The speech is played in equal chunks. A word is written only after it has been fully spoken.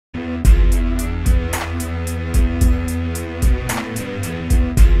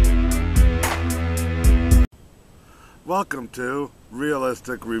Welcome to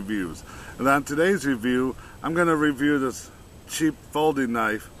Realistic Reviews. And on today's review, I'm going to review this cheap folding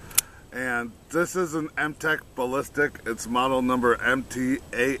knife. And this is an Mtech ballistic. It's model number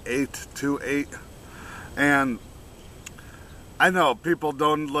MT-A828. And I know people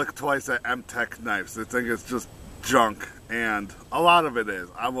don't look twice at Mtech knives. They think it's just junk. And a lot of it is.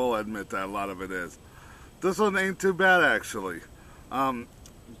 I will admit that a lot of it is. This one ain't too bad, actually.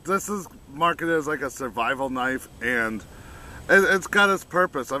 This is marketed as like a survival knife, and it's got its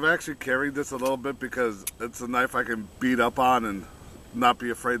purpose. I've actually carried this a little bit because it's a knife I can beat up on and not be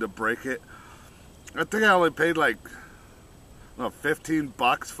afraid to break it. I think I only paid like 15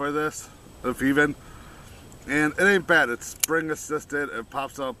 bucks for this, if even. And it ain't bad. It's spring assisted. It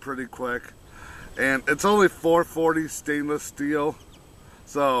pops out pretty quick. And it's only 440 stainless steel.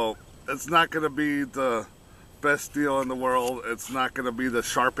 So it's not going to be the best steel in the world. It's not going to be the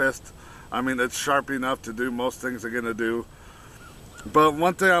sharpest. I mean, it's sharp enough to do most things it's going to do. But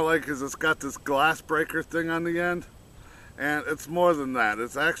one thing I like is it's got this glass breaker thing on the end. And it's more than that.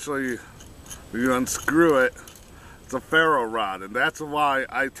 It's actually, when you unscrew it, it's a ferro rod. And that's why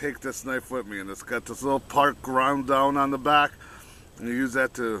I take this knife with me. And it's got this little part ground down on the back. And you use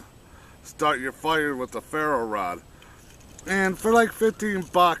that to start your fire with the ferro rod. And for like 15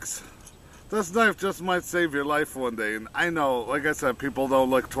 bucks, this knife just might save your life one day. And I know, like I said, people don't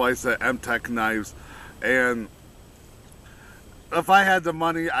look twice at Mtech knives. And if I had the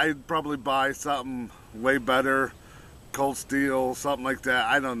money, I'd probably buy something way better, cold steel, something like that.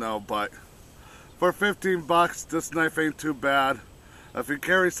 I don't know, but for 15 bucks, this knife ain't too bad. If you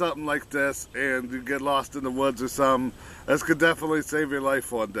carry something like this and you get lost in the woods or something, this could definitely save your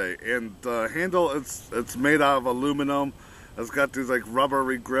life one day. And the handle, it's made out of aluminum. It's got these like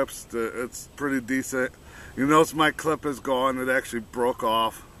rubbery grips. It's pretty decent. You notice my clip is gone. It actually broke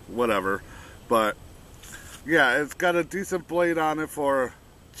off. Whatever. But yeah, it's got a decent blade on it for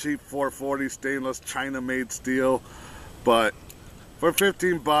cheap 440 stainless China-made steel. But for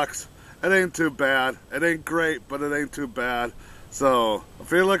 15 bucks, it ain't too bad. It ain't great, but it ain't too bad. So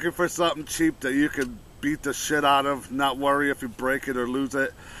if you're looking for something cheap that you could beat the shit out of, not worry if you break it or lose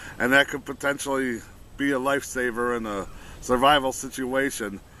it, and that could potentially be a lifesaver in a survival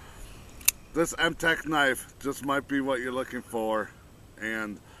situation, this Mtech knife just might be what you're looking for.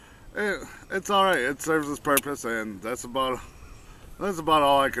 And it's alright. It serves its purpose, and that's about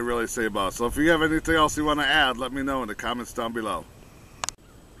all I can really say about it. So if you have anything else you want to add, let me know in the comments down below.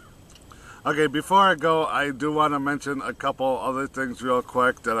 Okay, before I go, I do want to mention a couple other things real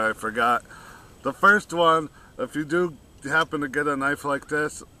quick that I forgot. The first one, if you do happen to get a knife like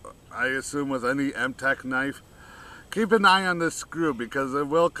this, I assume with any Mtech knife, keep an eye on this screw because it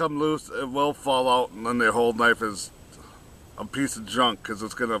will come loose, it will fall out, and then the whole knife is a piece of junk because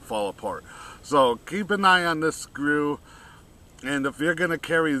it's going to fall apart. So keep an eye on this screw, and if you're going to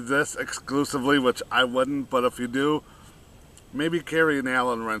carry this exclusively, which I wouldn't, but if you do, maybe carry an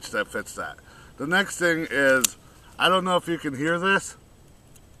Allen wrench that fits that. The next thing is, I don't know if you can hear this.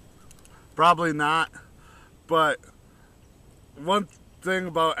 Probably not. But one thing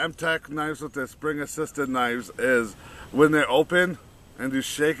about Mtech knives with the spring-assisted knives is when they're open and you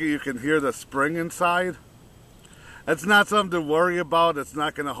shake it, you can hear the spring inside. It's not something to worry about. It's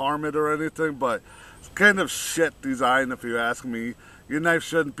not going to harm it or anything, but it's kind of shit design if you ask me. Your knife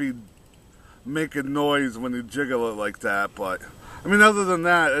shouldn't be making noise when you jiggle it like that, but I mean, other than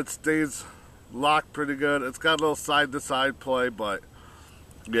that, it stays locked pretty good. It's got a little side-to-side play, but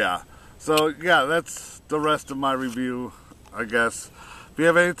yeah. So yeah, that's the rest of my review, I guess. If you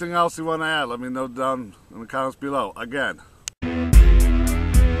have anything else you want to add, let me know down in the comments below. Again,